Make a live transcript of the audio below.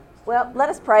Well, let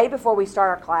us pray before we start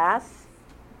our class.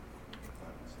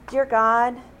 Dear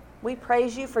God, we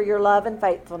praise you for your love and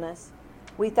faithfulness.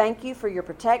 We thank you for your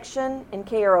protection and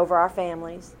care over our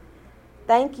families.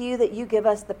 Thank you that you give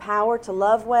us the power to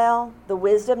love well, the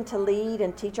wisdom to lead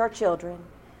and teach our children.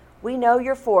 We know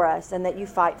you're for us and that you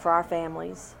fight for our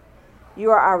families. You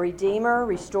are our Redeemer,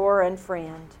 Restorer, and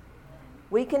friend.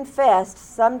 We confess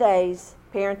some days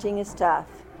parenting is tough.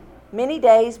 Many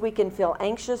days we can feel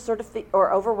anxious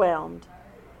or overwhelmed.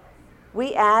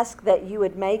 We ask that you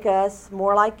would make us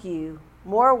more like you,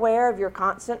 more aware of your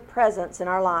constant presence in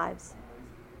our lives.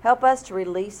 Help us to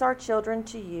release our children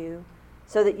to you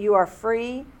so that you are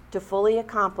free to fully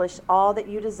accomplish all that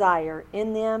you desire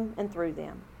in them and through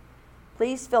them.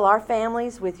 Please fill our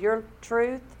families with your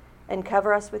truth and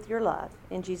cover us with your love.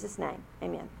 In Jesus' name,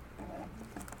 amen.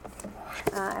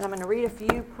 And I'm going to read a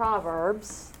few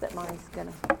Proverbs that Monty's going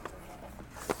to...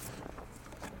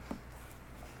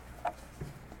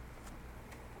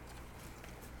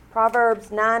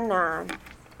 Proverbs 9:9.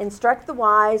 Instruct the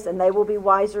wise, and they will be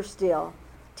wiser still.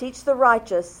 Teach the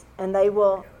righteous, and they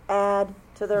will add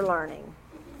to their learning.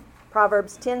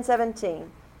 Proverbs 10:17.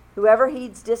 Whoever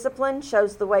heeds discipline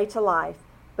shows the way to life,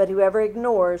 but whoever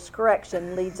ignores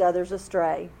correction leads others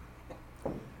astray.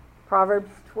 Proverbs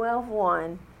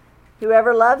 12:1.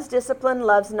 Whoever loves discipline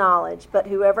loves knowledge, but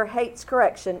whoever hates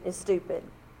correction is stupid.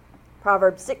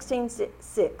 Proverbs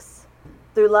 16:6.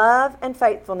 Through love and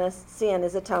faithfulness, sin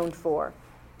is atoned for.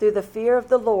 Through the fear of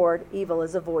the Lord, evil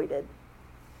is avoided.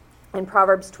 In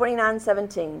Proverbs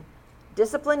 29:17,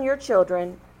 discipline your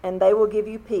children, and they will give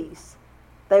you peace.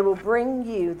 They will bring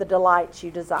you the delights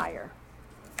you desire.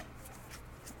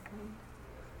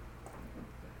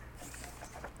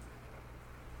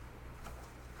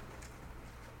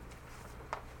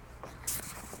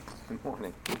 Good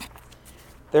morning.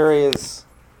 There is,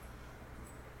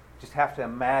 just have to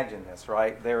imagine this,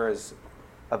 right? There is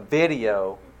a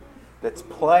video that's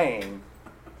playing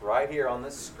right here on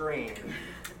this screen,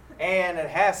 and it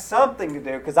has something to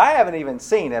do, because I haven't even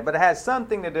seen it, but it has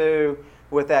something to do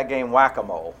with that game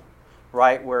Whack-A-Mole,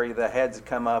 right? Where the heads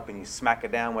come up and you smack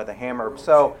it down with a hammer.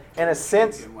 So, in a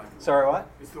sense, sorry, what?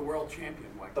 It's the world champion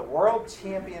Whack-A-Mole. The world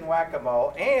champion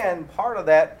Whack-A-Mole, and part of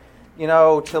that,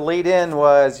 to lead in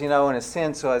was, in a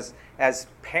sense, was as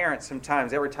parents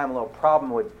sometimes, every time a little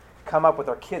problem would come up with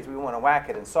our kids, we want to whack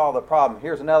it and solve the problem.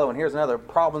 Here's another one, here's another.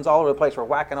 Problems all over the place. We're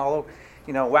whacking all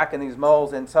over, whacking these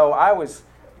moles. And so I was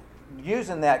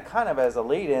using that kind of as a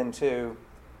lead into,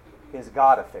 is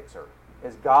God a fixer?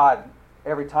 Is God,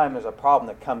 every time there's a problem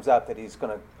that comes up, that he's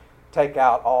going to take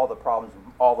out all the problems,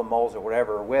 all the moles or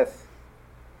whatever with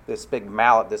this big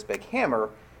mallet, this big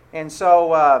hammer. And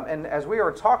so, and as we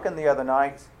were talking the other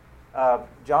night,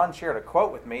 John shared a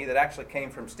quote with me that actually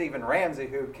came from Stephen Ramsey,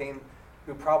 who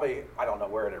probably, I don't know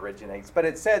where it originates, but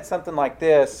it said something like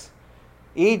this: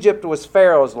 Egypt was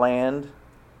Pharaoh's land,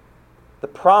 the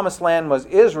promised land was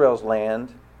Israel's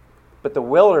land, but the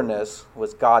wilderness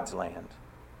was God's land.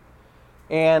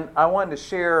 And I wanted to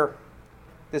share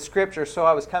this scripture, so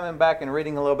I was coming back and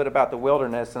reading a little bit about the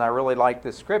wilderness, and I really liked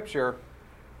this scripture.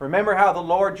 Remember how the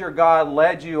Lord your God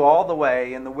led you all the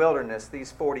way in the wilderness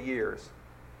these 40 years,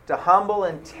 to humble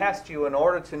and test you in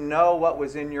order to know what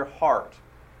was in your heart,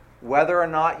 whether or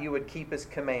not you would keep his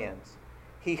commands.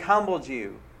 He humbled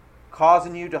you,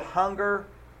 causing you to hunger,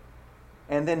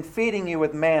 and then feeding you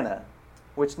with manna,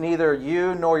 which neither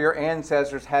you nor your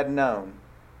ancestors had known,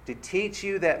 to teach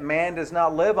you that man does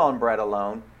not live on bread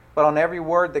alone, but on every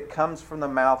word that comes from the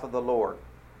mouth of the Lord.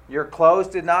 Your clothes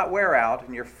did not wear out,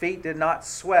 and your feet did not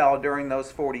swell during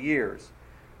those 40 years.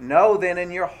 Know then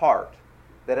in your heart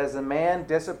that as a man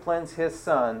disciplines his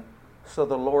son, so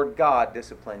the Lord God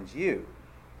disciplines you.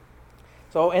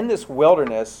 So in this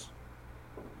wilderness,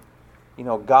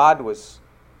 God was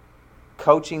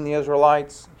coaching the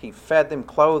Israelites. He fed them,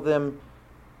 clothed them.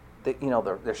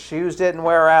 Their shoes didn't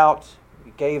wear out.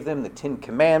 He gave them the 10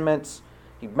 Commandments.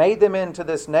 He made them into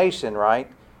this nation,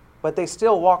 right? But they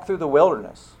still walked through the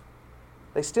wilderness.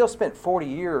 They still spent 40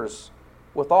 years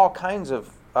with all kinds of,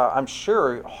 I'm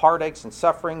sure, heartaches and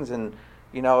sufferings. And,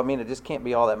 it just can't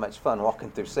be all that much fun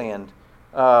walking through sand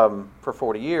for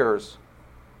 40 years.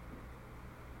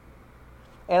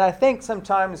 And I think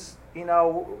sometimes,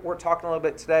 we're talking a little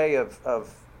bit today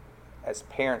of as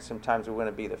parents, sometimes we want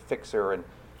to be the fixer. And,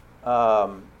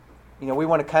 we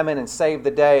want to come in and save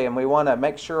the day. And we want to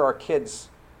make sure our kids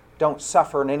don't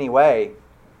suffer in any way.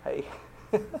 Hey,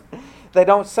 they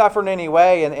don't suffer in any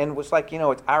way. And it's like,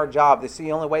 it's our job. It's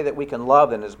the only way that we can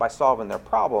love them is by solving their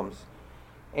problems.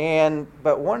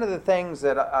 But one of the things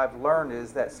that I've learned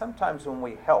is that sometimes when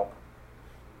we help,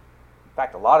 in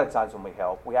fact, a lot of times when we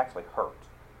help, we actually hurt.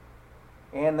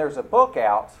 And there's a book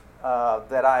out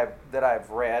that I've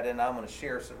read, and I'm going to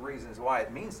share some reasons why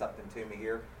it means something to me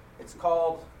here. It's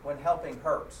called When Helping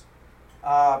Hurts.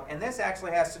 And this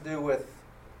actually has to do with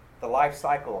the life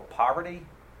cycle of poverty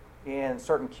in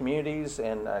certain communities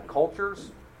and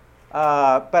cultures.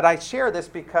 But I share this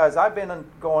because I've been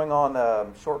going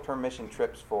on short-term mission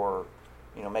trips for,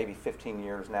 maybe 15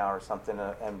 years now or something,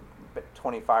 and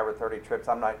 25 or 30 trips.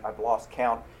 I've lost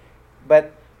count.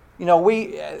 But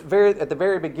we at the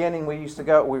very beginning we used to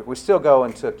go. We still go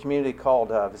into a community called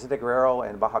Visita Guerrero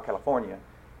in Baja California,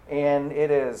 and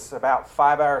it is about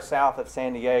 5 hours south of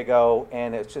San Diego,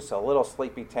 and it's just a little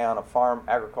sleepy town, a farm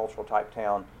agricultural type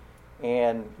town,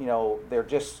 and they're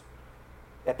just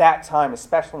at that time,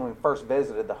 especially when we first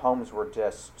visited, the homes were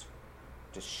just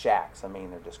shacks. I mean,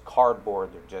 they're just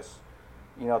cardboard. They're just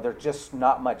they're just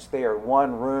not much there.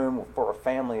 One room for a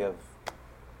family of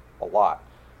a lot.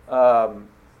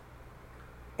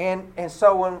 And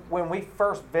so when we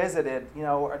first visited,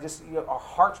 our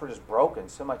hearts were just broken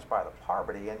so much by the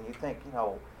poverty. And you think,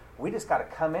 we just got to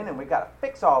come in and we got to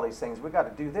fix all these things. We got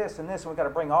to do this and this, and we got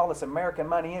to bring all this American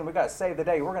money in. We got to save the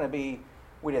day. We're going to be.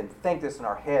 We didn't think this in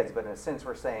our heads, but in a sense,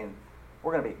 we're saying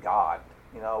we're going to be God.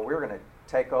 We're going to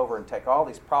take over and take all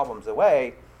these problems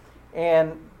away.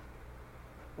 And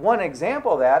one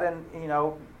example of that, and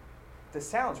this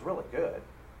sounds really good.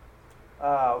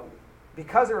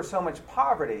 Because there was so much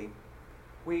poverty,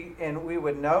 we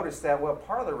would notice that,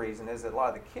 part of the reason is that a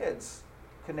lot of the kids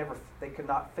could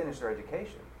not finish their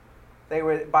education.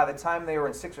 By the time they were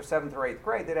in 6th or 7th or 8th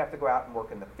grade, they'd have to go out and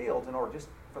work in the fields in order just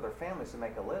for their families to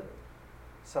make a living.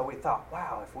 So we thought,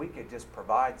 wow, if we could just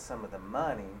provide some of the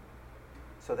money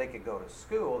so they could go to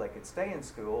school, they could stay in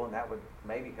school, and that would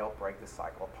maybe help break the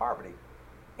cycle of poverty.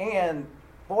 And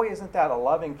boy, isn't that a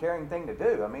loving, caring thing to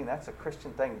do? I mean, that's a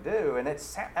Christian thing to do. And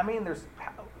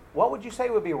what would you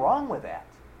say would be wrong with that?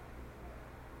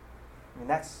 I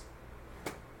mean,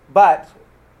 but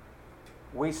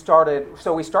we started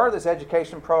this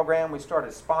education program. We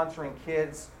started sponsoring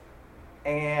kids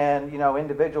and,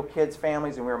 individual kids'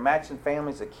 families, and we were matching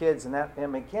families of kids. And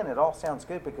again, it all sounds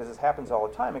good because it happens all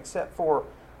the time, except for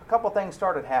a couple things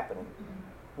started happening.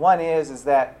 One is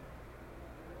that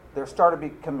there started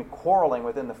becoming quarreling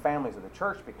within the families of the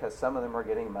church because some of them were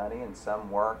getting money and some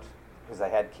weren't because they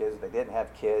had kids, they didn't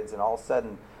have kids, and all of a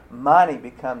sudden money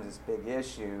becomes this big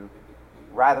issue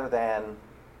rather than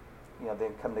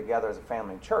them come together as a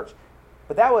family in church.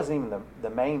 But that wasn't even the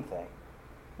main thing.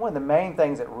 One of the main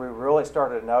things that we really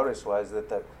started to notice was that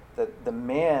the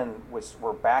men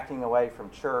were backing away from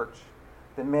church.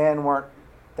 The men weren't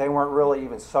really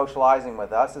even socializing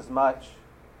with us as much.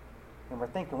 And we're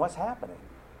thinking, what's happening?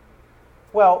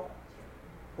 Well,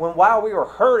 while we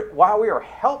were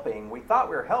helping, we thought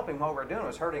we were helping. What we were doing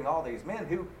was hurting all these men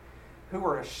who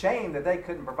were ashamed that they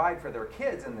couldn't provide for their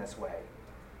kids in this way,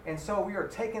 and so we were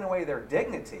taking away their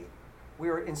dignity.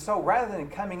 And so rather than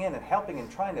coming in and helping and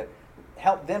trying to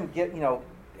help them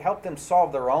help them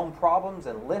solve their own problems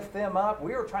and lift them up,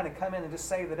 we were trying to come in and just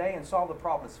save the day and solve the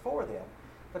problems for them.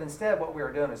 But instead, what we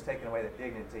were doing is taking away the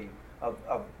dignity of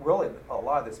really a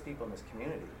lot of these people in this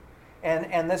community.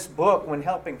 And this book, When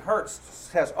Helping Hurts,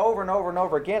 says over and over and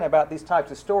over again about these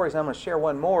types of stories. I'm going to share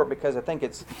one more because I think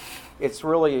it's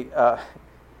really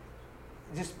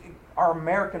just our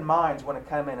American minds want to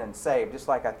come in and save, just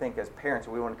like I think as parents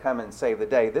we want to come in and save the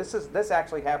day. This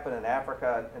actually happened in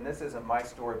Africa, and this isn't my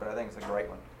story, but I think it's a great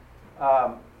one.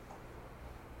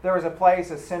 There was a place,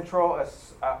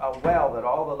 a well that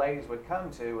all the ladies would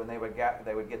come to, and they would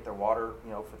get their water,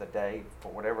 for the day,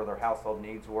 for whatever their household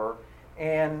needs were.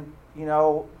 And,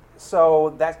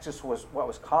 so that just was what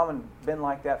was common, been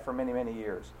like that for many, many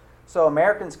years. So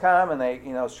Americans come and they,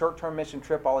 short-term mission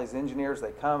trip, all these engineers,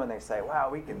 they come and they say, wow,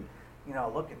 we can,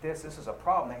 look at this. This is a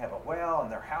problem. They have a well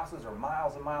and their houses are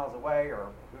miles and miles away, or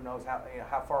who knows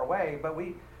how far away. But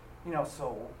we,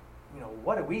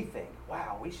 what do we think?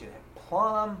 Wow, we should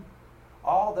plumb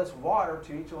all this water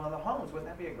to each one of the homes. Wouldn't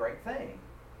that be a great thing?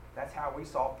 That's how we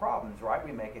solve problems, right?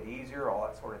 We make it easier, all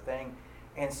that sort of thing.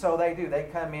 And so they do. They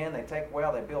come in, they take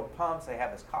well, they build pumps, they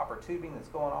have this copper tubing that's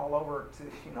going all over to,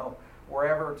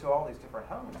 wherever, to all these different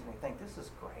homes. And they think, this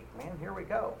is great, man, here we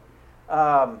go.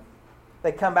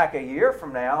 They come back a year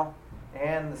from now,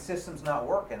 and the system's not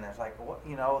working. It's like,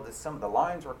 some of the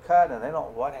lines were cut, and they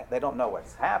don't know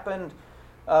what's happened.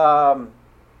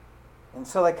 And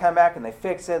so they come back and they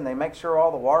fix it, and they make sure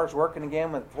all the water's working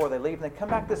again before they leave. And they come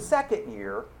back the second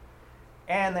year,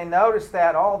 and they notice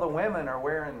that all the women are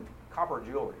wearing copper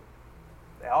jewelry.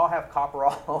 They all have copper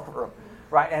all over them,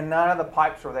 right? And none of the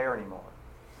pipes are there anymore.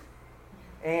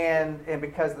 And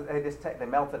because they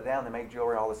melted it down, they made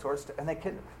jewelry, all this sort of stuff, and they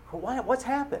couldn't. What's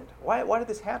happened? Why did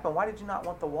this happen? Why did you not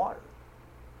want the water?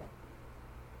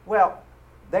 Well,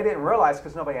 they didn't realize,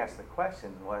 because nobody asked the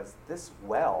question, was this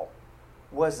well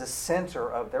was the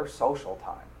center of their social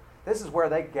time. This is where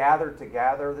they gathered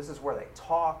together. This is where they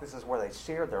talked. This is where they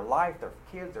shared their life, their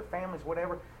kids, their families,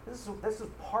 whatever. This is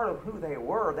part of who they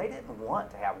were. They didn't want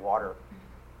to have water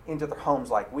into their homes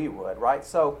like we would, right?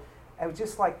 So it was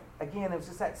just like, again, it was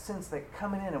just that sense that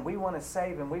coming in and we want to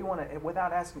save and we want to,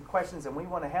 without asking questions, and we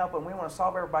want to help and we want to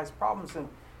solve everybody's problems, and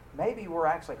maybe we're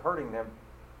actually hurting them,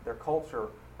 their culture,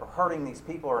 or hurting these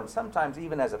people, and sometimes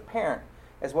even as a parent,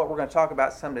 as what we're going to talk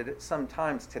about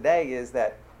sometimes today, is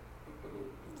that,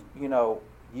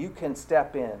 you can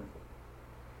step in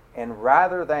and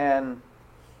rather than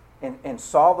and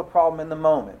solve the problem in the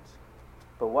moment,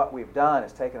 but what we've done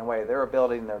is taken away their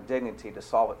ability and their dignity to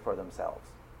solve it for themselves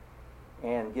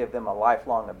and give them a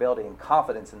lifelong ability and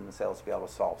confidence in themselves to be able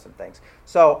to solve some things.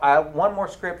 So one more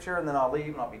scripture, and then I'll leave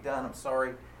and I'll be done. I'm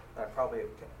sorry. I don't know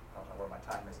where my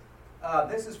time is.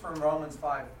 This is from Romans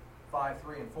 5,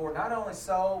 3 and 4. Not only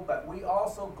so, but we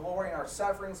also glory in our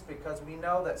sufferings, because we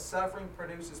know that suffering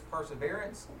produces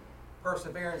perseverance,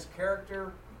 perseverance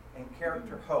character, and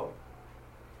character hope.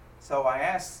 So I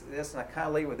ask this, and I kind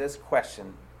of leave with this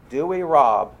question. Do we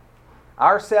rob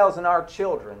ourselves and our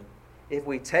children, if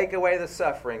we take away the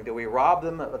suffering, do we rob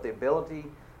them of the ability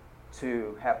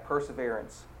to have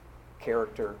perseverance,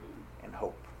 character, and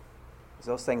hope? Because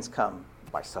those things come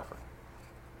by suffering.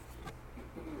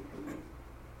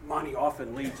 Monty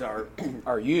often leads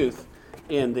our youth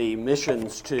in the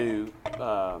missions to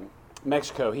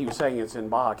Mexico. He was saying it's in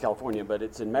Baja California, but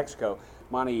it's in Mexico.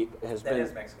 Monty has been. That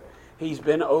is Mexico. He's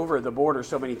been over the border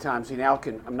so many times. He now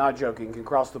can, I'm not joking, can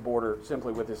cross the border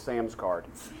simply with his Sam's card.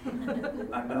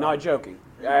 I'm not joking.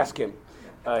 Ask him.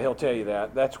 He'll tell you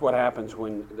that. That's what happens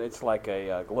when it's like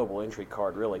a global entry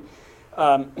card, really.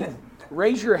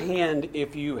 Raise your hand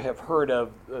if you have heard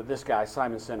of this guy,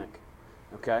 Simon Sinek.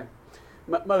 Okay?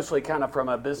 Mostly kind of from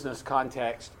a business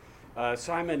context.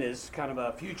 Simon is kind of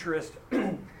a futurist,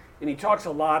 and he talks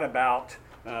a lot about,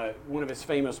 one of his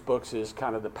famous books is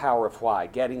kind of The Power of Why,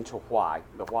 getting to why,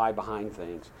 the why behind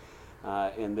things.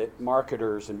 And that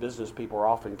marketers and business people are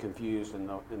often confused in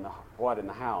the what and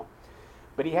the how.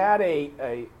 But he had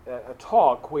a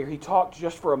talk where he talked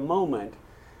just for a moment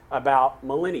about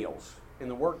millennials in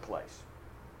the workplace.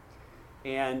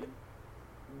 And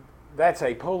that's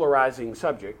a polarizing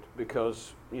subject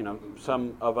because,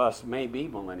 some of us may be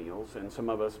millennials and some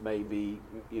of us may be,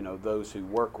 those who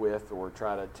work with or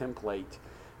try to template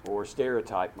or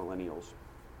stereotype millennials.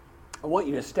 I want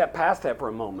you to step past that for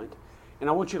a moment, and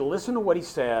I want you to listen to what he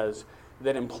says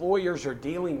that employers are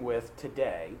dealing with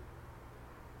today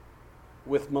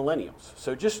with millennials.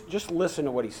 So just listen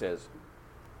to what he says.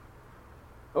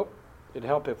 Oh, it'd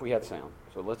help if we had sound.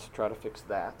 So let's try to fix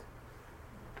that.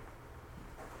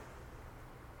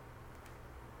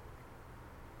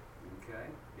 Okay.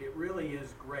 It really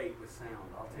is great with sound,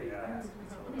 I'll tell you that.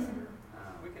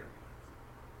 We can.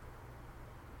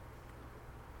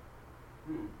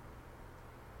 Stand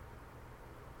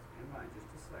by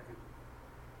just a second.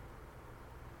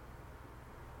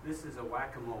 This is a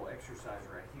whack-a-mole exercise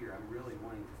right here. I'm really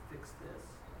wanting to fix this,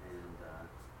 and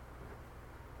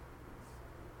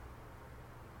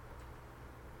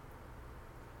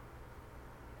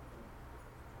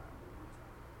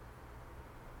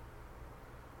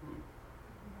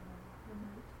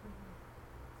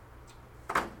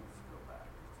let's go back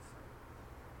just a second.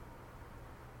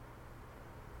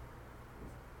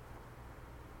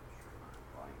 Sure my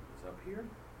volume is up here.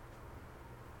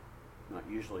 Not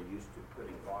usually used to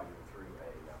putting volume through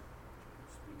a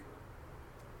speaker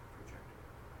projector.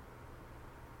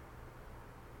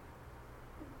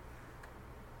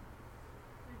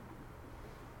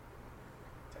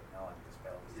 Technology just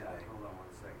failed us Yeah, today. hold on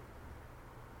 1 second.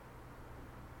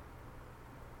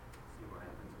 See what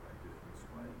happens if I do it this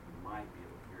way. You might be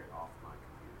able to hear it off my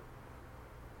computer.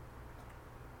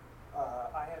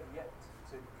 I have yet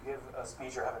to give a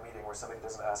speech or have a meeting where somebody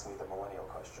doesn't ask me the millennial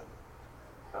question.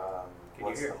 Can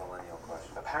you hear? The millennial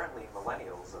question? Apparently,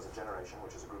 millennials as a generation,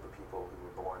 which is a group of people who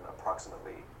were born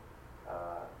approximately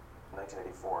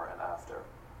 1984 and after,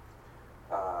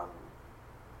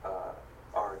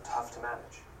 are tough to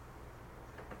manage.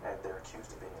 And they're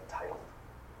accused of being entitled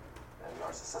and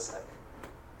narcissistic,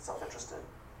 self-interested,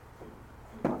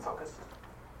 unfocused,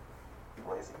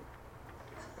 lazy.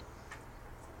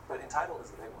 But entitled is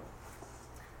the big one.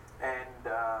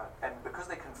 And because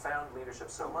they confound leadership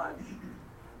so much,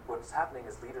 what's happening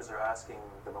is leaders are asking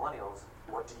the millennials,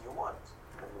 what do you want?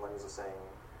 And the millennials are saying,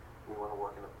 we want to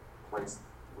work in a place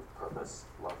purpose,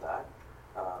 love that.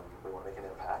 We want to make an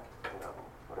impact,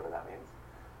 whatever that means.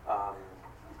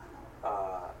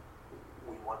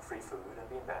 We want free food and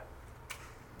be in bed.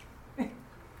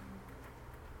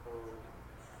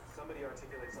 Somebody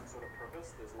articulates some sort of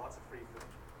purpose, there's lots of free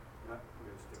food.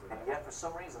 And yet, for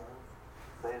some reason,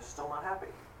 they're still not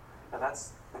happy. And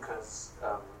that's because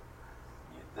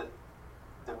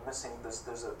they're missing.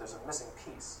 There's a missing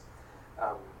piece.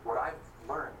 What I've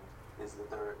learned is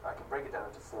that I can break it down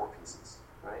into 4 pieces.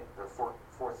 Right? There are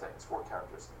four things, 4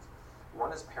 characteristics.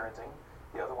 One is parenting.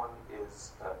 The other one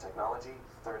is technology.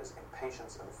 The third is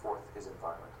impatience, and the fourth is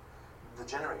environment. The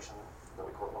generation that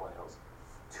we call the millennials,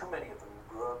 too many of them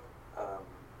grew up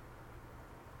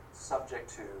subject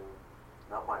to,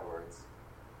 not my words,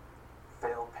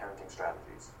 failed parenting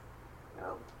strategies.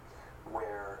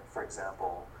 Where, for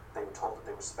example, they were told that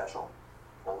they were special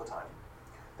all the time.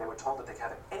 They were told that they could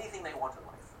have anything they want in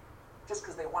life, just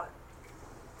because they want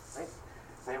it. Right?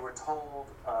 They were told,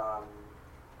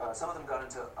 some of them got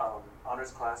into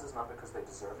honors classes, not because they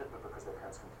deserved it, but because their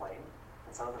parents complained.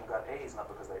 And some of them got A's, not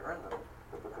because they earned them,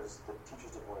 but because the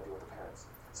teachers didn't want to deal with the parents.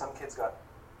 Some kids got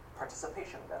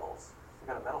participation medals. They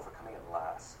got a medal for coming in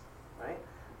last, right?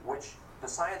 Which the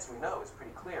science we know is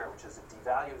pretty clear, which is it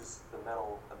devalues the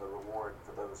medal and the reward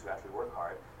for those who actually work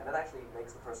hard, and it actually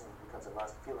makes the person who comes in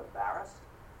last feel embarrassed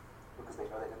because they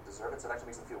know they didn't deserve it, so it actually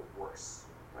makes them feel worse,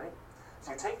 right?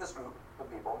 So you take this group of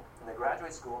people, and they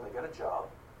graduate school, and they get a job,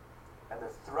 and they're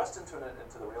thrust into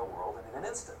the real world, and in an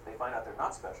instant, they find out they're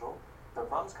not special, their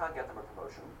moms can't get them a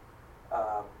promotion,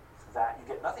 that you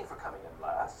get nothing for coming in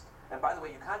last, and by the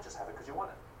way, you can't just have it because you want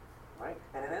it, right?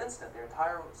 And in an instant, their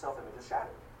entire self-image is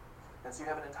shattered. And so you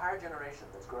have an entire generation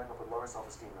that's growing up with lower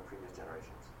self-esteem than previous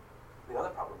generations. The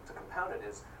other problem, to compound it,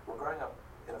 is we're growing up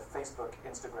in a Facebook,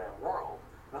 Instagram world.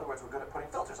 In other words, we're good at putting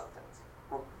filters on things.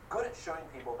 We're good at showing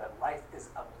people that life is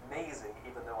amazing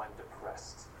even though I'm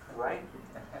depressed, right?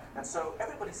 And so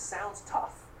everybody sounds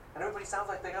tough, and everybody sounds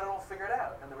like they got it all figured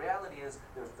out. And the reality is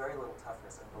there's very little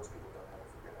toughness, and most people don't have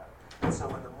it figured out. And so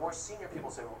when the more senior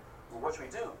people say, well, what should we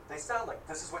do? They sound like,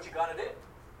 this is what you gotta do.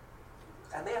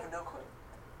 And they have no clue.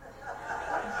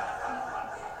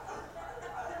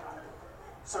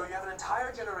 So you have an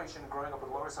entire generation growing up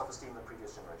with lower self-esteem than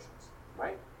previous generations,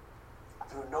 right?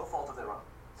 Through no fault of their own.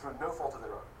 Through no fault of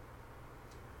their own.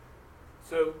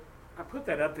 So I put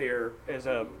that up there as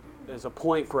a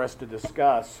point for us to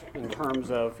discuss in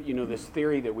terms of, this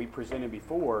theory that we presented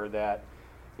before, that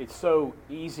it's so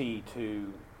easy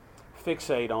to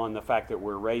fixate on the fact that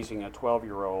we're raising a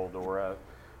 12-year-old or a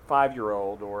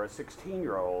 5-year-old or a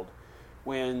 16-year-old,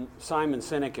 when Simon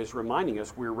Sinek is reminding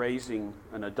us we're raising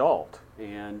an adult.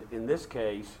 And in this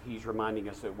case, he's reminding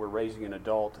us that we're raising an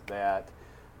adult that,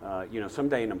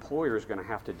 someday an employer is going to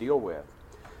have to deal with.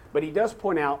 But he does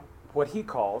point out what he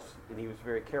calls, and he was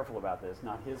very careful about this,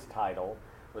 not his title,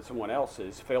 but someone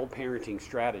else's, failed parenting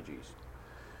strategies.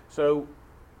 So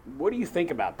what do you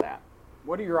think about that?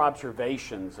 What are your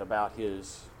observations about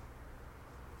his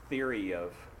theory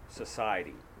of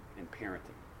society and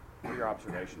parenting? What are your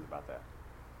observations about that?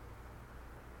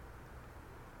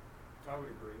 I would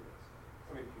agree.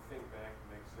 If you think back, it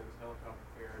makes sense. Helicopter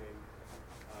parenting,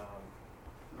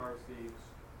 car seats,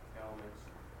 helmets,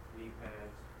 knee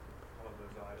pads, all of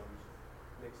those items.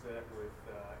 Mix that with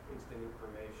instant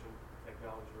information,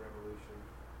 technology revolution.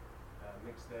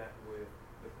 Mix that with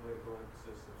the political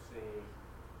emphasis of seeing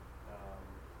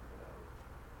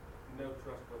no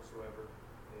trust whatsoever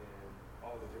in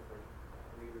all the different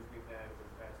leaders we've had over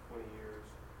the past 20 years.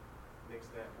 Mix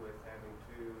that with having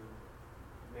 2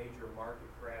 major market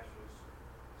crashes.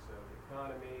 So the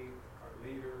economy, our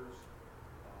leaders,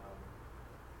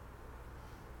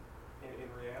 in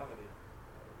reality,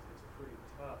 it's a pretty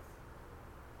tough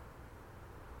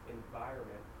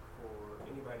environment for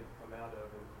anybody to come out of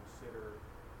and consider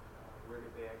where do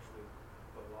they actually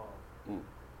belong.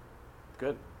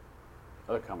 Good.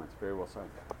 Other comments? Very well said.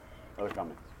 Other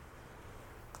comments?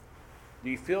 Do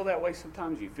you feel that way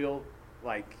sometimes? Do you feel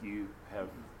like you have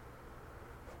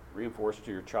reinforced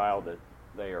to your child that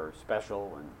they are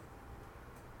special and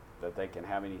that they can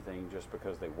have anything just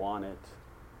because they want it,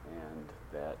 and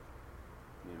that,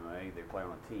 they play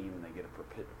on a team and they get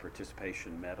a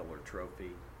participation medal or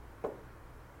trophy? Do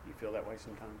you feel that way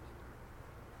sometimes?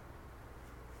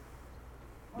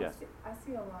 Well, Yes. I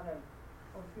see a lot of,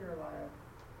 or hear a lot of,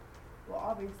 well,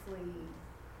 obviously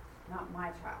not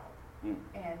my child.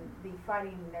 And the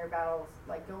fighting their battles,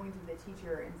 like going to the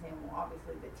teacher and saying, well,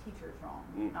 obviously the teacher's wrong,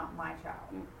 not my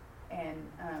child. And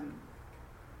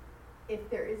if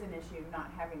there is an issue,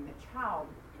 not having the child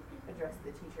address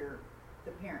the teacher,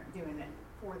 the parent doing it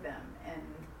for them. And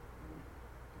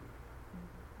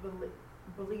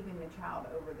believing the child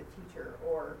over the teacher,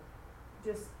 or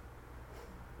just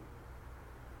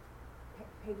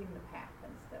paving the path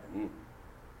instead of.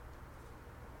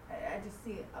 I just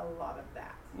see a lot of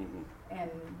that,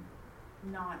 and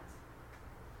not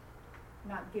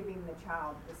giving the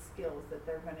child the skills that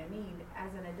they're going to need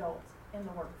as an adult in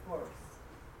the workforce,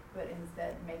 but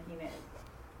instead making it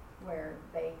where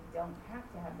they don't have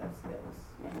to have those skills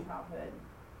in childhood,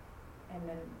 and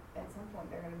then at some point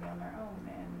they're going to be on their own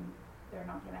and they're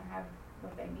not going to have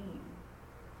what they need.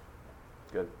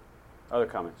 Good. Other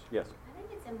comments? Yes. I think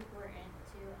it's important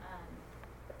to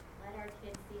let our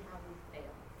kids see how we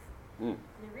fail. And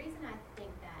the reason I think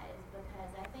that is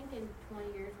because I think in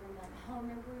 20 years we're like, oh,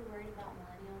 remember we were worried about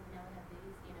millennials, now we have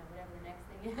these, whatever the next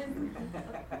thing is.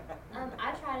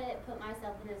 I try to put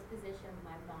myself in this position with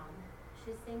my mom.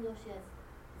 She's single, she has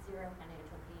zero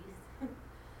financial peace.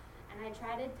 And I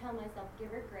try to tell myself,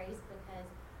 give her grace, because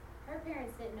her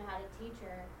parents didn't know how to teach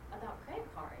her about credit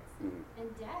cards and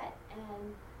debt,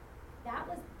 and that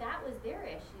was their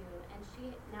issue. And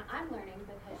now I'm learning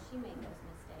because she made those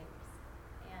mistakes,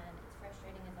 and it's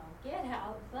frustrating as all get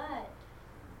out, but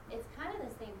it's kind of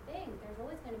the same thing. There's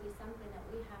always going to be something that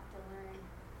we have to learn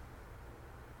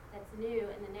that's new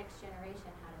in the next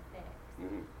generation how to fix.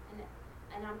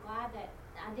 And I'm glad that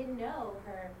I didn't know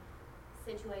her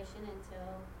situation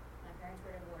until my parents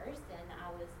were divorced and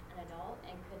I was an adult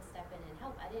and could step in and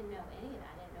help. I didn't know any of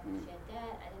that. I didn't know if she had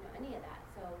debt. I didn't know any of that.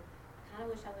 So I kind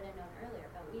of wish I would have known earlier.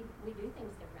 But we do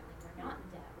things differently. We're not in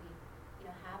debt.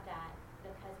 We have that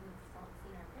because we've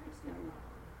seen our parents go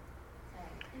wrong. So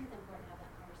I think it's important to have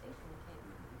that conversation with kids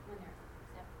when they're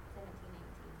 17,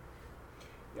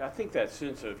 18. Yeah, I think that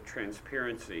sense of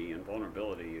transparency and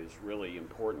vulnerability is really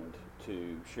important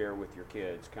to share with your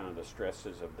kids, kind of the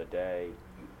stresses of the day,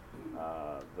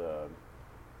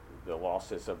 the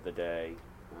losses of the day,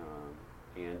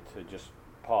 and to just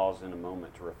pause in a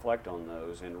moment to reflect on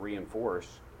those and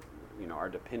reinforce, our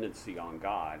dependency on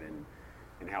God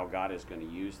and how God is going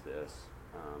to use this.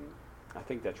 I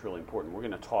think that's really important. We're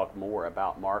going to talk more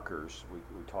about markers. We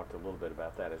talked a little bit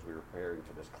about that as we were preparing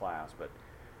for this class, but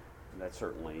that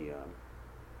certainly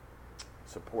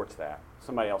supports that.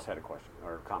 Somebody else had a question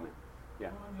or a comment. Yeah.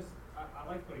 Well, I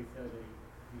like what he said, that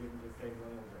he didn't just say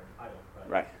millennials are entitled, but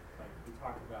right. Like we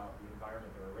talked about the environment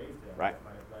they were raised in, right. that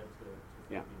might have led to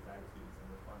some of these attitudes and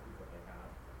responses that they have.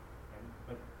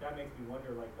 But that makes me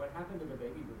wonder, like, what happened to the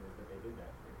baby boomers that they did that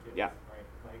to their kids? Yeah. Right?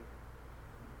 Like,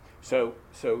 So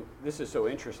this is so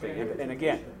interesting, and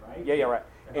again, right? right.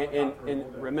 And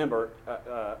remember,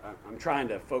 I'm trying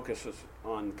to focus us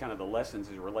on kind of the lessons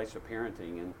as it relates to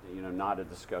parenting, and not a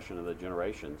discussion of the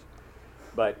generations.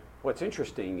 But what's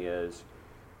interesting is,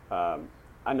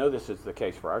 I know this is the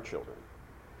case for our children.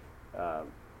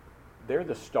 They're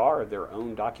the star of their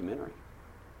own documentary.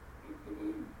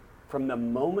 From the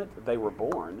moment they were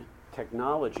born,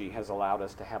 technology has allowed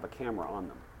us to have a camera on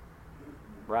them,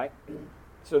 right?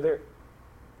 So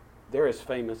they're as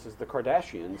famous as the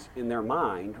Kardashians in their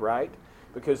mind, right?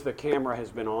 Because the camera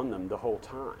has been on them the whole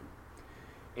time.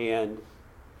 And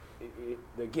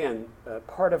again,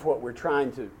 part of what we're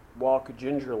trying to walk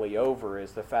gingerly over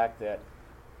is the fact that,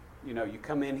 you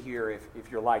come in here, if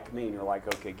you're like me and you're like,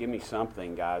 okay, give me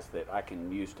something, guys, that I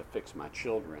can use to fix my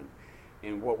children.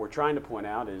 And what we're trying to point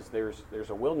out is there's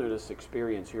a wilderness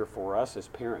experience here for us as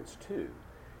parents too.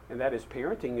 And that is,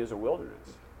 parenting is a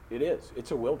wilderness. It is.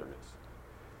 It's a wilderness.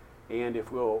 And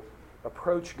if we'll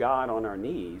approach God on our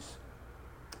knees,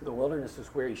 the wilderness is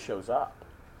where he shows up.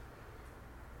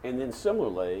 And then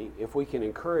similarly, if we can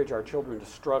encourage our children to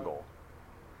struggle,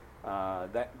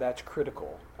 that's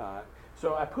critical.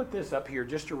 So I put this up here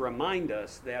just to remind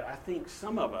us that I think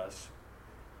some of us,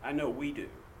 I know we do,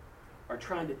 are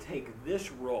trying to take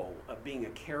this role of being a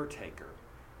caretaker,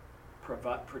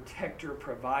 protector,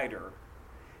 provider,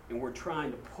 and we're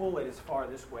trying to pull it as far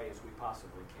this way as we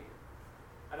possibly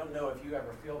can. I don't know if you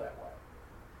ever feel that way.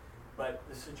 But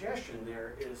the suggestion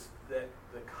there is that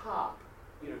the cop,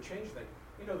 change things.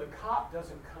 The cop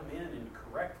doesn't come in and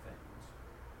correct things.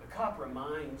 The cop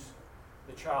reminds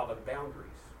the child of boundaries,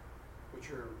 which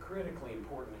are critically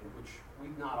important and which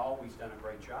we've not always done a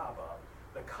great job of.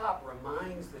 The cop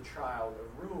reminds the child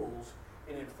of rules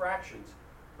and infractions,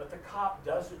 but the cop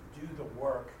doesn't do the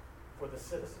work for the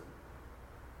citizen.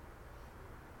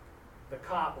 The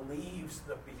cop leaves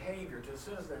the behavior to the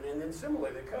citizen, and then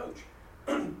similarly the coach.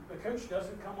 The coach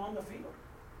doesn't come on the field.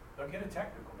 They'll get a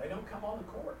technical. They don't come on the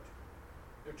court.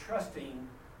 They're trusting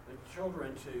the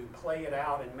children to play it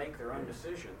out and make their own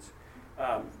decisions.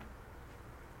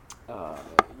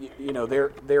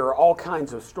 There are all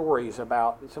kinds of stories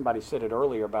about, somebody said it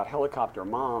earlier, about helicopter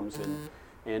moms and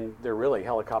and they're really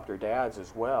helicopter dads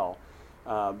as well.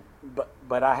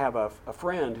 But I have a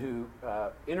friend who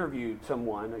interviewed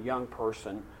someone, a young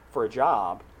person, for a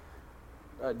job,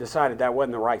 decided that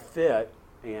wasn't the right fit,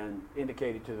 and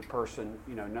indicated to the person,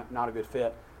 not a good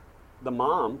fit. The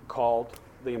mom called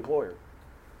the employer.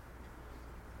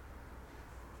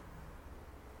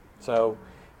 So,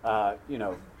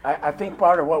 I think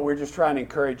part of what we're just trying to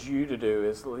encourage you to do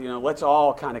is, let's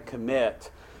all kind of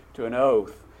commit to an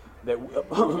oath that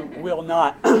will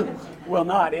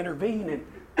not intervene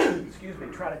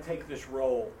and try to take this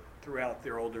role throughout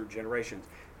their older generations.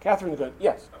 Catherine's going,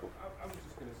 yes. I was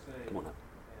just going to say, Come on up.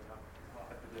 and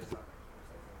after this, I'll say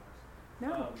something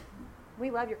else. No,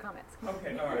 we love your comments.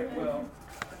 Okay, all right. Well,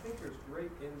 I think there's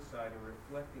great insight in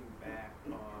reflecting back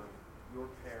on your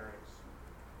parents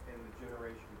and the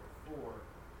generation before,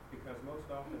 because most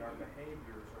often our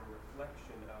behaviors are a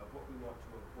reflection of what we want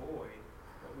to avoid,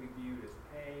 what we viewed as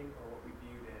pain, or what we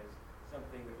viewed as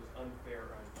something that was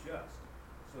unfair or unjust.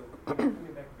 So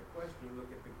coming back to the question, you look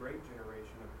at the great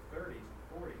generation of the 30s and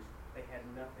 40s, they had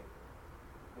nothing.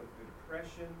 Went through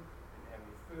depression, didn't have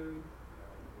any food,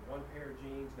 one pair of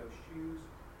jeans, no shoes.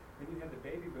 Then you have the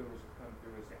baby boomers who come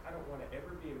through and say, I don't want to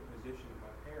ever be in a position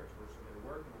that my parents were, so they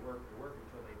work and work and work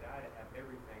until they die to have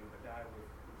everything, but die with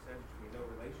essentially no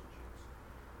relationships.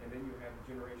 And then you have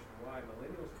Generation Y,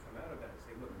 millennials who come out of that and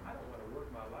say, look, I don't want to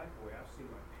work my life away. I've seen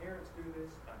my parents do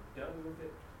this, I'm done with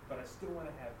it, but I still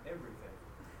want to have everything.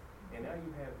 And now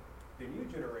you have the new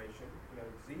generation,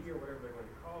 Z or whatever they're going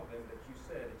to call them, that you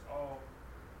said it's all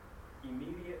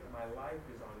immediate, my life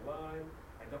is online,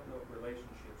 I don't know what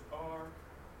relationships are.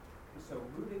 And so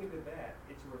rooting into that,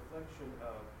 it's a reflection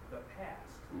of the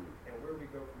past. And where we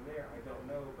go from there, I don't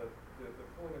know, but the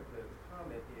point of the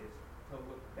comment is to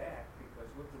look back, because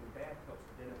looking back helps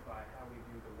identify how we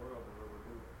view the world and where we're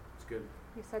moving. It's good.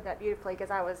 You said that beautifully,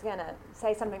 because I was going to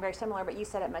say something very similar, but you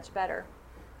said it much better.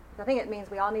 I think it means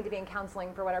we all need to be in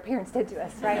counseling for what our parents did to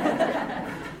us, right?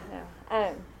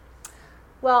 No.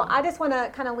 Well, I just want to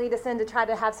kind of lead us in to try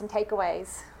to have some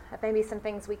takeaways, maybe some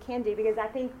things we can do, because I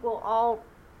think we'll all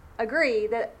agree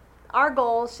that our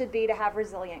goal should be to have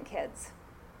resilient kids,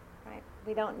 right?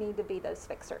 We don't need to be those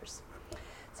fixers.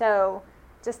 So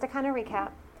just to kind of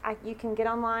recap, you can get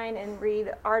online and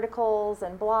read articles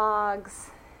and blogs,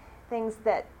 things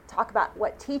that talk about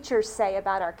what teachers say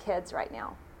about our kids right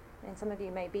now. And some of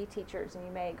you may be teachers and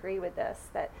you may agree with this,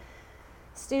 that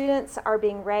students are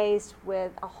being raised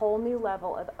with a whole new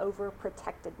level of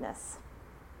overprotectedness.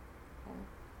 Okay.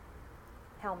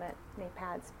 Helmet, knee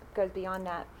pads, goes beyond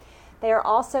that. They are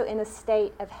also in a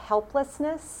state of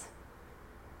helplessness,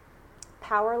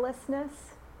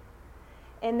 powerlessness,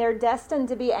 and they're destined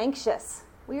to be anxious.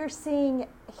 We are seeing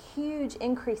huge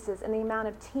increases in the amount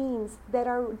of teens that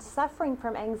are suffering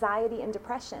from anxiety and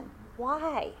depression.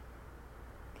 Why?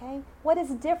 Okay? What is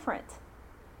different?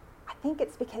 I think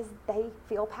it's because they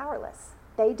feel powerless.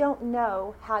 They don't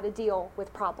know how to deal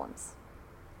with problems.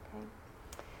 Okay?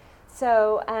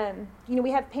 So,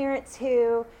 we have parents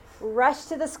who rush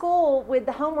to the school with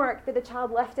the homework that the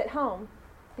child left at home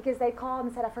because they called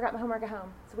and said, I forgot my homework at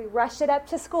home. So we rush it up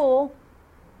to school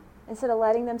instead of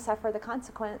letting them suffer the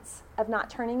consequence of not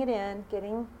turning it in,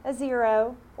 getting a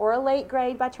 0 or a late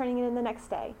grade by turning it in the next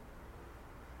day.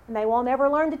 And they won't ever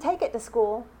learn to take it to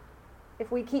school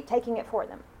if we keep taking it for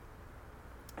them.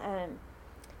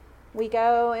 We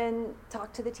go and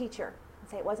talk to the teacher and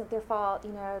say it wasn't their fault.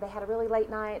 They had a really late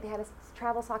night, they had a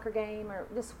travel soccer game, or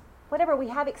just whatever. We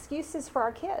have excuses for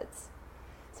our kids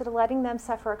instead of letting them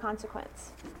suffer a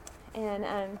consequence.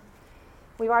 And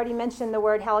we've already mentioned the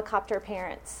word helicopter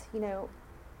parents.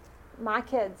 My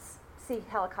kids see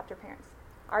helicopter parents.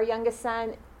 Our youngest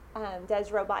son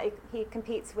does robotic. He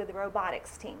competes with the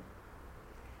robotics team.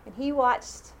 And he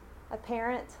watched a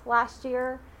parent last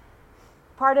year.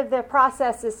 Part of the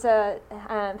process is to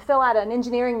fill out an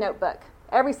engineering notebook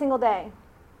every single day,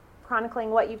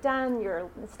 chronicling what you've done, your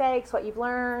mistakes, what you've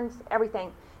learned,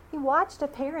 everything. He watched a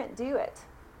parent do it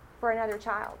for another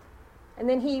child. And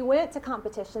then he went to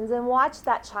competitions and watched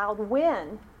that child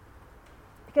win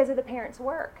because of the parent's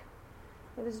work.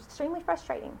 It was extremely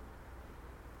frustrating.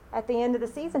 At the end of the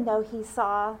season, though, he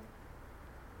saw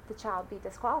the child be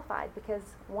disqualified because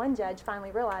one judge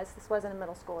finally realized this wasn't a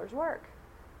middle schooler's work.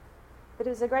 But it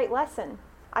was a great lesson.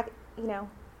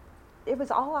 It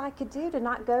was all I could do to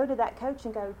not go to that coach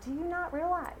and go, do you not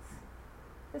realize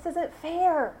this isn't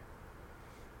fair?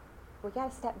 We got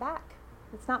to step back.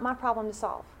 It's not my problem to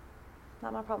solve.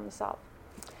 Not my problem to solve.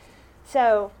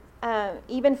 So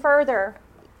even further,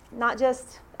 not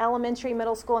just elementary,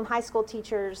 middle school, and high school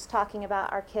teachers talking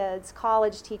about our kids,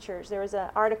 college teachers. There was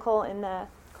an article in the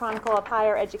Chronicle of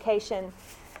Higher Education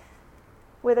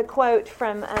with a quote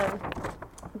from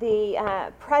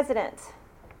the president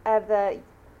of the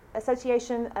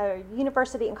Association of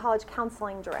University and College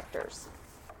Counseling Directors.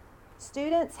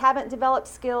 Students haven't developed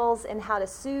skills in how to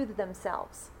soothe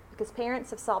themselves because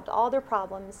parents have solved all their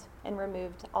problems and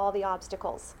removed all the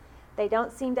obstacles. They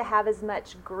don't seem to have as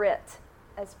much grit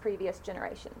as previous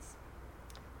generations.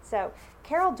 So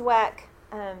Carol Dweck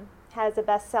has a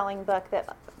best-selling book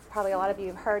that probably a lot of you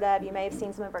have heard of. You may have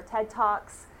seen some of her TED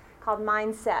Talks called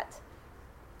Mindset.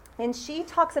 And she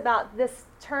talks about this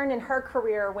turn in her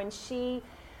career when she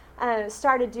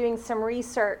started doing some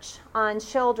research on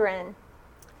children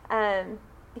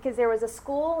because there was a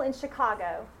school in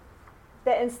Chicago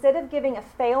that instead of giving a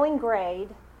failing grade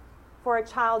for a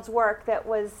child's work that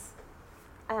was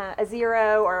a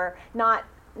 0 or not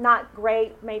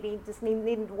great, maybe just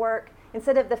needed work,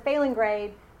 instead of the failing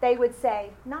grade, they would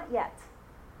say, not yet.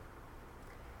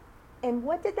 And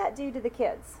what did that do to the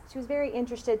kids? She was very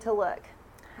interested to look.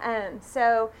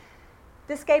 So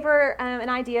this gave her an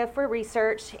idea for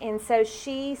research, and so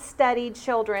she studied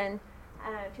children.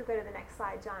 If you go to the next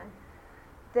slide, John,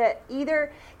 that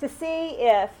either to see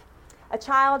if a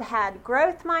child had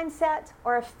growth mindset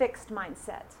or a fixed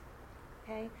mindset.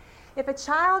 Okay, if a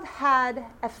child had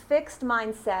a fixed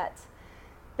mindset,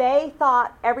 they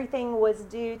thought everything was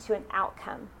due to an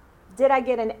outcome. Did I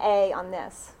get an A on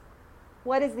this?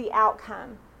 What is the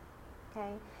outcome?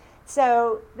 Okay.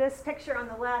 So this picture on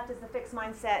the left is the fixed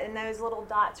mindset, and those little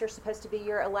dots are supposed to be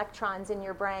your electrons in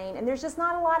your brain. And there's just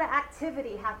not a lot of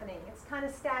activity happening. It's kind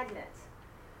of stagnant.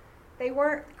 They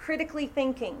weren't critically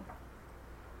thinking.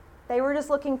 They were just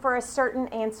looking for a certain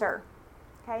answer.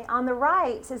 Okay. On the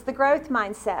right is the growth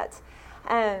mindset.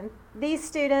 These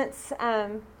students,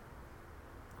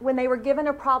 when they were given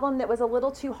a problem that was a little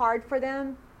too hard for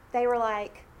them, they were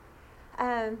like,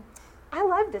 I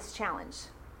love this challenge.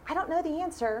 I don't know the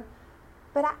answer,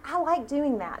 but I like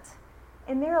doing that.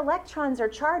 And their electrons are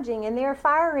charging, and they're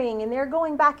firing, and they're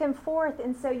going back and forth.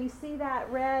 And so you see that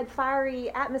red, fiery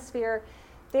atmosphere.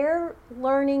 They're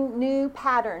learning new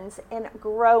patterns and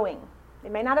growing. They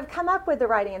may not have come up with the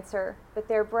right answer, but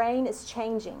their brain is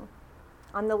changing.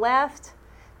 On the left,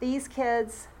 these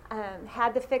kids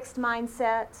had the fixed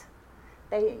mindset.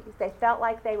 They felt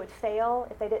like they would fail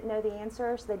if they didn't know the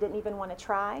answer, so they didn't even want to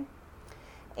try.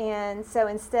 And so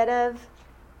instead of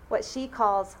what she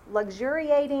calls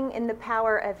luxuriating in the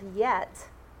power of yet,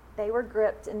 they were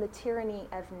gripped in the tyranny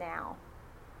of now.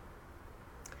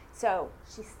 So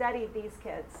she studied these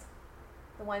kids,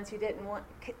 the ones who didn't want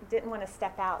to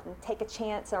step out and take a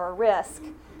chance or a risk.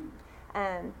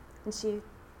 And she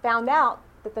found out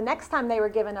that the next time they were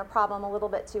given a problem a little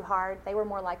bit too hard, they were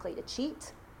more likely to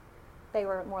cheat. They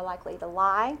were more likely to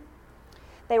lie.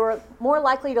 They were more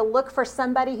likely to look for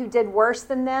somebody who did worse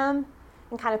than them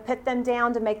and kind of put them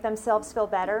down to make themselves feel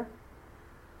better.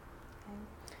 Okay.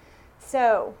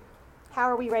 So, how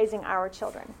are we raising our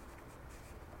children?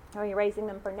 Are we raising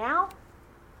them for now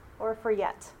or for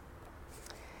yet?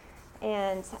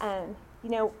 And,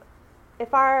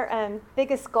 if our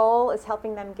biggest goal is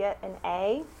helping them get an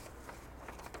A,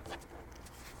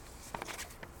 I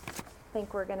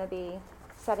think we're going to be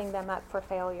setting them up for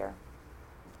failure.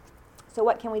 So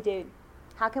what can we do?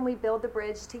 How can we build the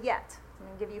bridge to yet? I'm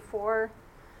going to give you 4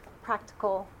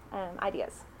 practical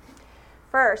ideas.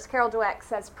 First, Carol Dweck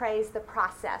says, praise the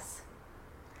process.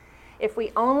 If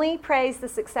we only praise the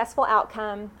successful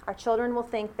outcome, our children will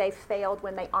think they've failed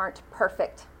when they aren't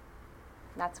perfect.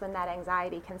 That's when that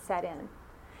anxiety can set in.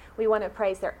 We want to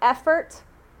praise their effort,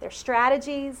 their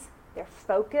strategies, their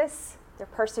focus, their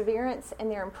perseverance,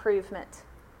 and their improvement.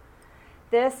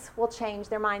 This will change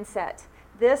their mindset.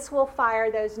 This will fire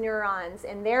those neurons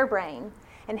in their brain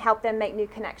and help them make new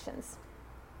connections.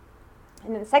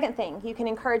 And then the second thing, you can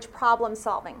encourage problem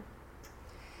solving.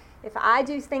 If I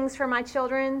do things for my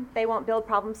children, they won't build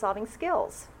problem solving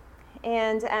skills.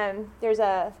 And there's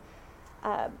a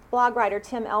blog writer,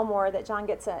 Tim Elmore, that John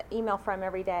gets an email from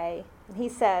every day. And he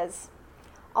says,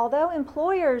 although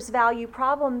employers value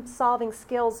problem solving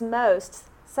skills most,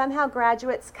 somehow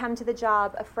graduates come to the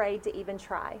job afraid to even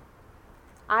try.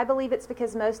 I believe it's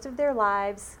because most of their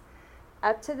lives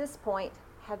up to this point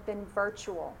have been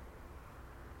virtual.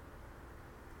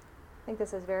 I think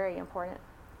this is very important.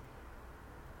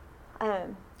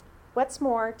 What's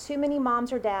more, too many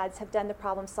moms or dads have done the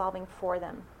problem solving for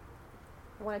them.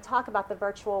 I want to talk about the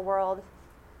virtual world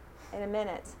in a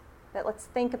minute, but let's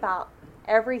think about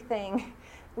everything.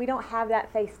 We don't have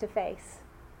that face-to-face.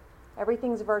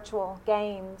 Everything's virtual,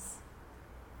 games,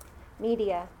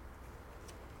 media.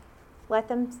 Let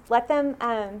them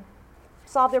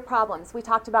solve their problems. We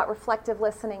talked about reflective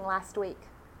listening last week.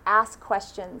 Ask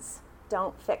questions.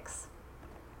 Don't fix.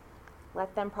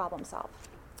 Let them problem solve.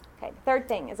 Okay, the third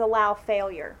thing is allow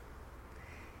failure.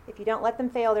 If you don't let them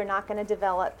fail, they're not going to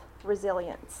develop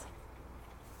resilience.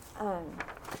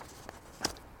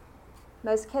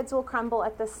 Most kids will crumble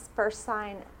at this first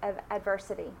sign of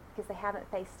adversity because they haven't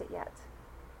faced it yet.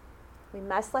 We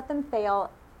must let them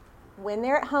fail when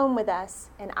they're at home with us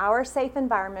in our safe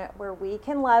environment where we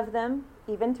can love them,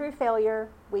 even through failure.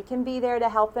 We can be there to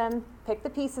help them pick the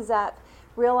pieces up,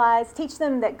 teach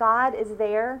them that God is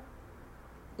there,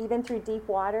 even through deep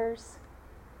waters.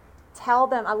 Tell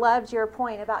them, I loved your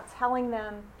point about telling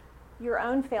them your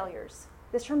own failures.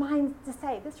 This reminds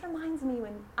me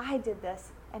when I did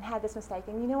this and had this mistake,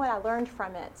 and you know what, I learned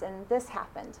from it, and this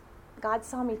happened. God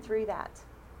saw me through that.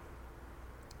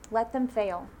 Let them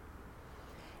fail.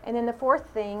 And then the fourth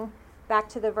thing, back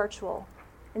to the virtual,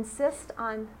 insist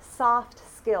on soft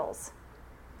skills.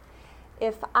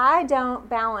 If I don't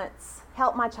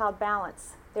help my child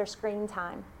balance their screen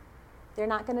time, they're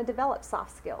not going to develop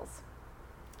soft skills.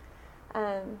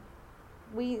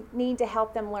 We need to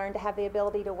help them learn to have the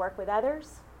ability to work with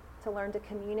others, to learn to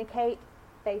communicate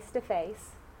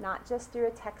face-to-face, not just through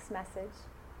a text message.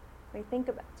 When you think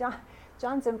about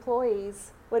John's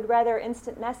employees would rather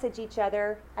instant message each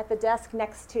other at the desk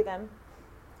next to them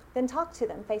than talk to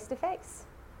them face-to-face.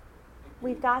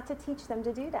 We've got to teach them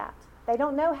to do that. They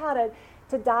don't know how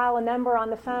to dial a number on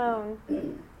the phone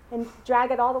and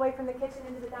drag it all the way from the kitchen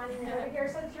into the dining room over here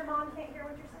so that your mom can't hear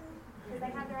what you're saying because they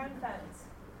have their own phones.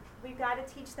 We've got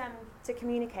to teach them to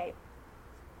communicate.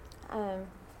 So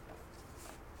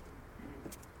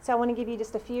I want to give you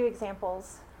just a few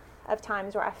examples of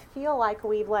times where I feel like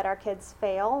we've let our kids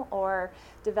fail or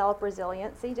develop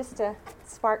resiliency, just to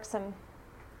spark some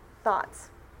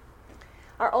thoughts.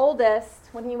 Our oldest,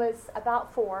 when he was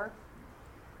about 4,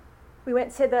 we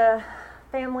went to the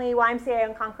family YMCA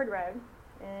on Concord Road,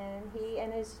 and he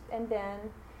and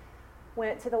Ben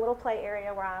went to the little play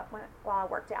area while I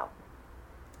worked out.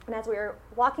 And as we were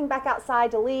walking back outside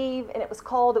to leave, and it was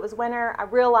cold, it was winter, I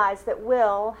realized that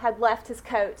Will had left his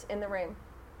coat in the room.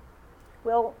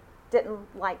 Will didn't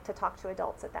like to talk to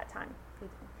adults at that time.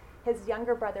 His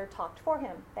younger brother talked for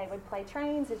him. They would play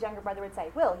trains. His younger brother would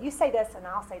say, Will, you say this, and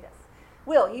I'll say this.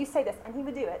 Will, you say this. And he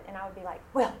would do it, and I would be like,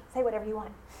 Will, say whatever you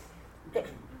want. But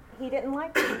he didn't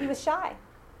like to. He was shy.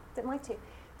 Didn't like to.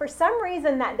 For some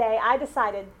reason that day, I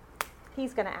decided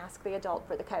he's going to ask the adult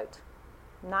for the coat.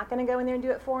 I'm not going to go in there and do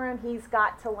it for him. He's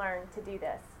got to learn to do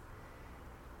this.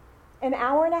 An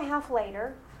hour and a half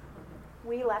later,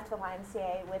 we left the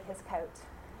YMCA with his coat,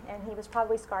 and he was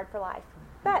probably scarred for life.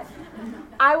 But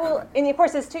I will, and of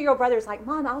course his 2-year-old brother's like,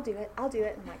 Mom, I'll do it. And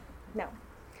I'm like, no.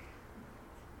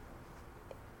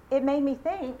 It made me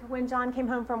think when John came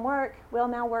home from work, Will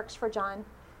now works for John.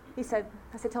 I said,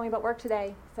 tell me about work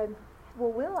today. He said,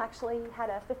 well, Will actually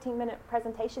had a 15-minute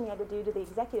presentation he had to do to the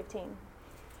executive team.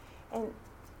 And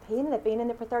he ended up being in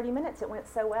there for 30 minutes. It went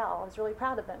so well. I was really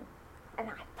proud of him. And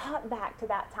I thought back to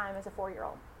that time as a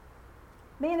 4-year-old.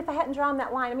 Man, if I hadn't drawn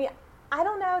that line, I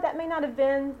don't know, that may not have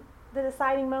been the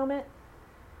deciding moment.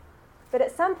 But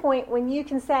at some point when you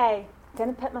can say, I'm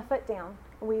going to put my foot down,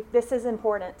 this is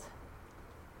important,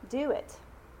 do it.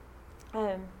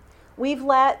 We've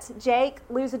let Jake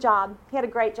lose a job. He had a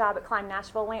great job at Climb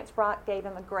Nashville. Lance Brock gave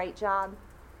him a great job.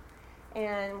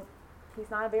 And he's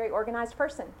not a very organized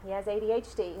person. He has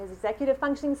ADHD. His executive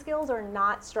functioning skills are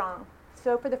not strong.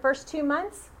 So for the first 2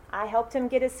 months, I helped him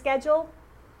get his schedule,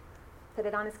 put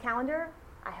it on his calendar.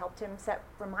 I helped him set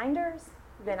reminders.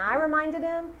 Then I reminded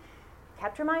him,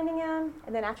 kept reminding him.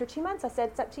 And then after 2 months, I said,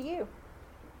 it's up to you.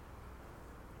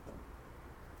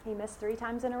 He missed 3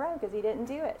 times in a row because he didn't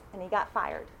do it, and he got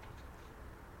fired.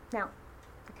 Now,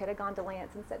 I could have gone to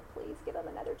Lance and said, please give him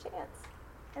another chance.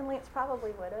 And Lance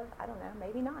probably would have. I don't know,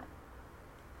 maybe not.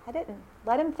 I didn't.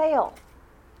 Let him fail.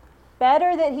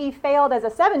 Better that he failed as a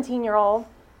 17-year-old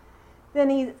than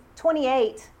he's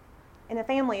 28 and the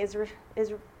family is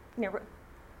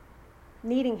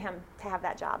needing him to have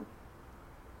that job.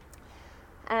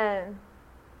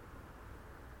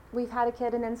 We've had a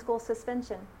kid in school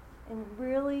suspension, and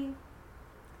really,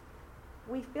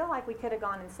 we feel like we could have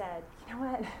gone and said, you know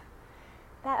what,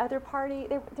 that other party,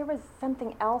 there was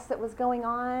something else that was going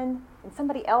on, and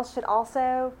somebody else should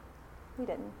also. We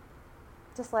didn't.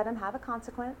 Just let him have a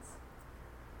consequence.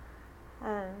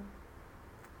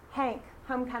 Hank,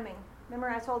 homecoming. Remember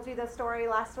I told you the story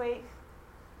last week?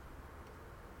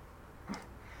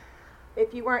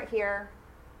 If you weren't here,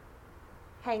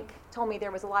 Hank told me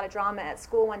there was a lot of drama at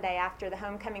school one day after the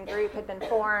homecoming group had been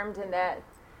formed, and that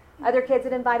Other kids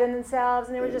had invited themselves,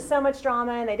 and there was just so much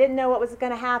drama, and they didn't know what was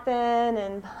going to happen,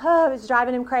 and it was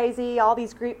driving him crazy, all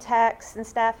these group texts and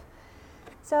stuff.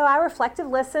 So I effectively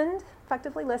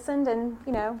listened, and,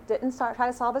 didn't try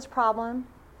to solve his problem.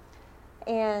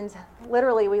 And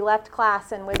literally, we left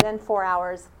class, and within 4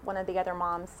 hours, one of the other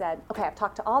moms said, okay, I've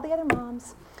talked to all the other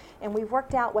moms, and we've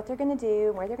worked out what they're going to do,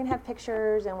 and where they're going to have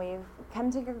pictures, and we've come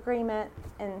to an agreement.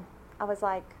 And I was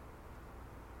like,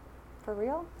 for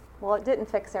real? Well, it didn't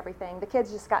fix everything. The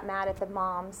kids just got mad at the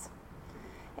moms.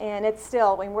 And it's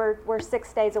still, we're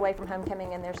 6 days away from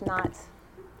homecoming, and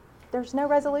there's no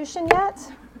resolution yet.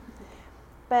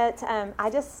 But I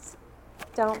just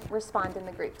don't respond in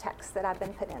the group texts that I've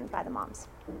been put in by the moms.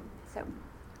 So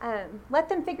let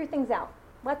them figure things out.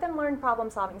 Let them learn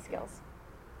problem-solving skills.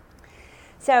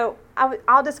 So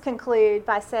I'll just conclude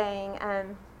by saying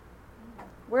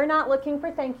we're not looking for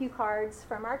thank you cards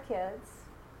from our kids.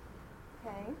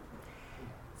 Okay?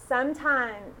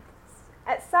 Sometimes,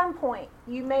 at some point,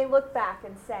 you may look back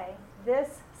and say,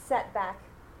 this setback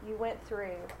you went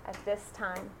through at this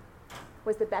time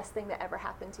was the best thing that ever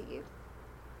happened to you.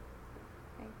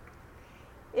 Okay?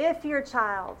 If your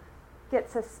child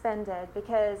gets suspended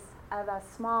because of a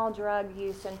small drug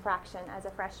use infraction as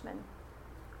a freshman,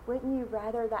 wouldn't you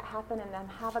rather that happen and then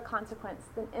have a consequence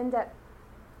than end up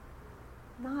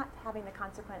not having the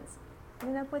consequence,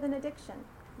 end up with an addiction?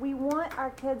 We want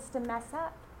our kids to mess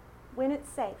up when it's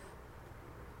safe.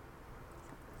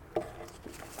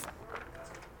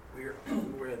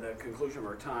 We're at the conclusion of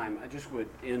our time. I just would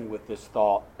end with this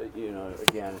thought,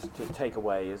 again, to take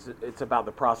away, is it's about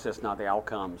the process, not the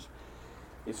outcomes.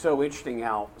 It's so interesting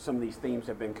how some of these themes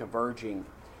have been converging.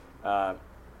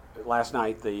 Last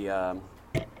night, the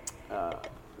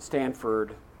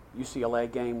Stanford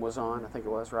UCLA game was on, I think it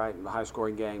was, right? The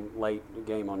high-scoring game, late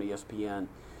game on ESPN.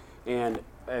 And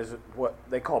as what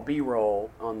they call B-roll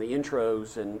on the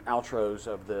intros and outros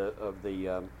of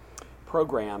the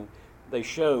program, they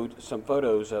showed some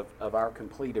photos of our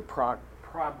completed project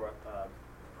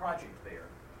there.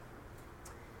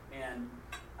 And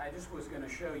I just was going to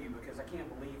show you, because I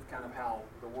can't believe kind of how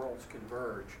the worlds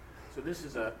converge. So this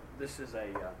is a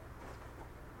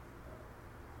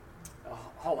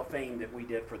Hall of Fame that we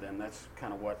did for them. That's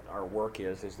kind of what our work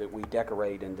is that we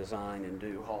decorate and design and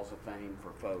do Halls of Fame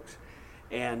for folks.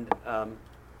 And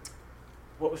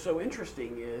what was so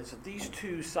interesting is these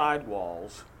two side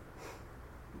walls,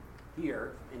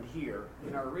 here and here,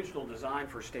 in our original design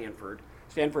for Stanford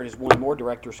has won more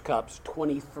Directors' Cups,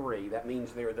 23. That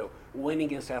means they're the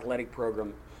winningest athletic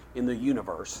program in the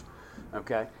universe.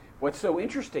 Okay. What's so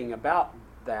interesting about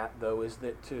that, though, is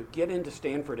that to get into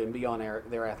Stanford and be on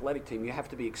their athletic team, you have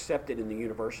to be accepted in the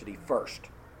university first.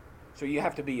 So you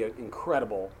have to be an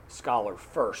incredible scholar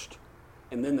first,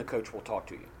 and then the coach will talk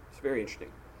to you. It's very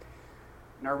interesting.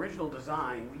 In our original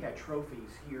design, we had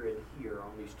trophies here and here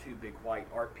on these two big white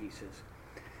art pieces.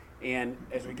 And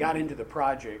as we got into the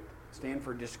project,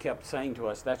 Stanford just kept saying to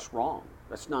us, that's wrong.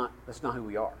 That's not who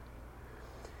we are.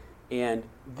 And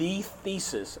the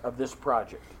thesis of this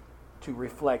project, to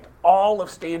reflect all of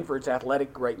Stanford's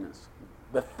athletic greatness,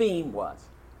 the theme was,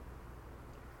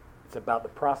 it's about the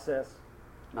process,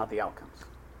 not the outcomes.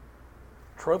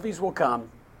 Trophies will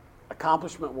come,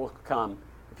 accomplishment will come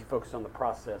if you focus on the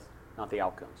process, not the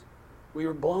outcomes. We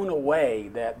were blown away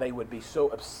that they would be so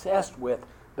obsessed with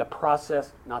the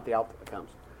process, not the outcomes.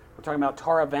 We're talking about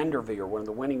Tara Vanderveer, one of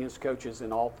the winningest coaches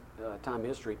in all time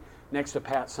history, next to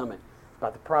Pat Summitt.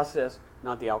 About the process,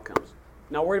 not the outcomes.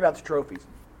 Not worried about the trophies.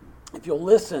 If you'll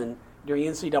listen during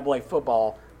NCAA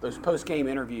football, those post-game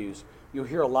interviews, you'll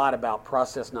hear a lot about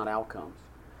process, not outcomes.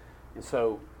 And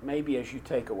so maybe as you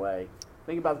take away,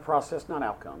 think about the process, not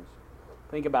outcomes.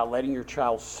 Think about letting your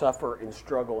child suffer and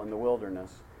struggle in the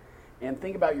wilderness. And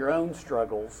think about your own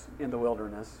struggles in the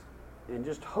wilderness. And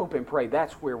just hope and pray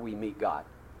that's where we meet God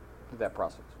through that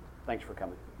process. Thanks for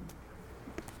coming.